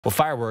Well,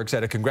 fireworks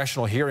at a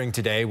congressional hearing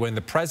today when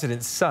the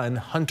president's son,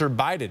 Hunter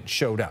Biden,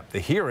 showed up.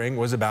 The hearing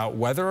was about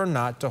whether or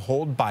not to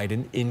hold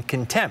Biden in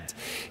contempt.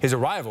 His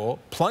arrival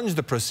plunged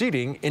the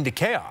proceeding into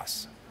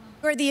chaos.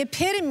 We're the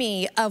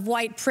epitome of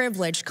white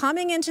privilege,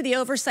 coming into the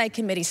Oversight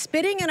Committee,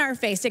 spitting in our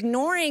face,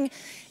 ignoring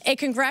a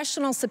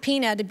congressional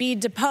subpoena to be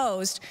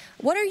deposed.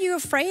 What are you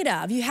afraid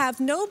of? You have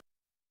no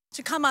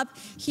to come up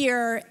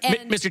here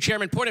and... Mr.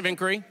 Chairman, point of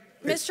inquiry.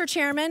 Mr.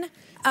 Chairman,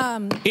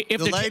 if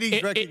the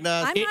ladies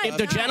recognize.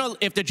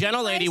 If the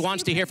gentlelady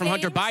wants to hear from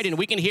Hunter Biden,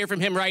 we can hear from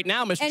him right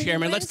now, Mr.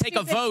 Chairman. Let's take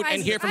a vote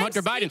and hear from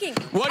Hunter Biden.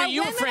 What are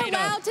you afraid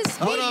of?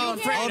 Hold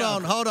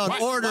on.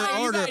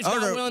 Order.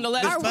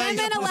 Are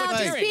women allowed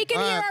to speak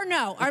in here or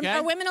no?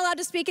 Are women allowed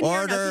to speak in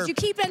here or no? Could you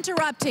keep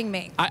interrupting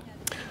me?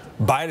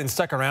 Biden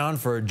stuck around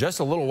for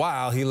just a little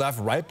while. He left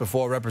right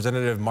before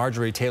Representative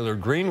Marjorie Taylor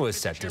Greene was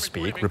set to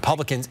speak.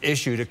 Republicans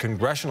issued a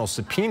congressional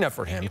subpoena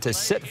for him to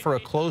sit for a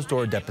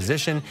closed-door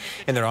deposition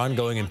in their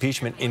ongoing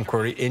impeachment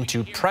inquiry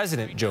into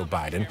President Joe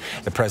Biden.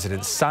 The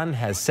president's son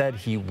has said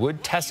he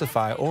would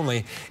testify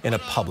only in a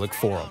public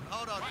forum.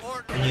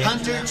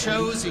 Hunter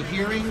chose a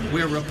hearing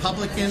where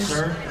Republicans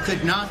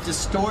could not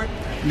distort,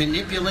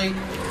 manipulate,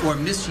 or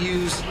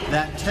misuse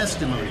that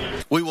testimony.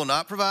 We will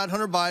not provide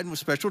Hunter Biden with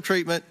special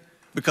treatment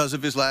because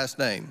of his last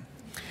name.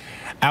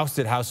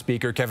 Ousted House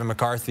Speaker Kevin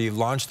McCarthy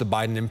launched the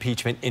Biden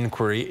impeachment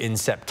inquiry in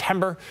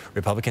September.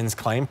 Republicans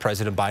claim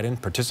President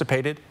Biden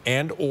participated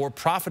and or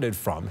profited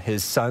from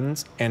his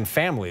son's and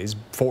family's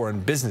foreign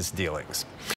business dealings.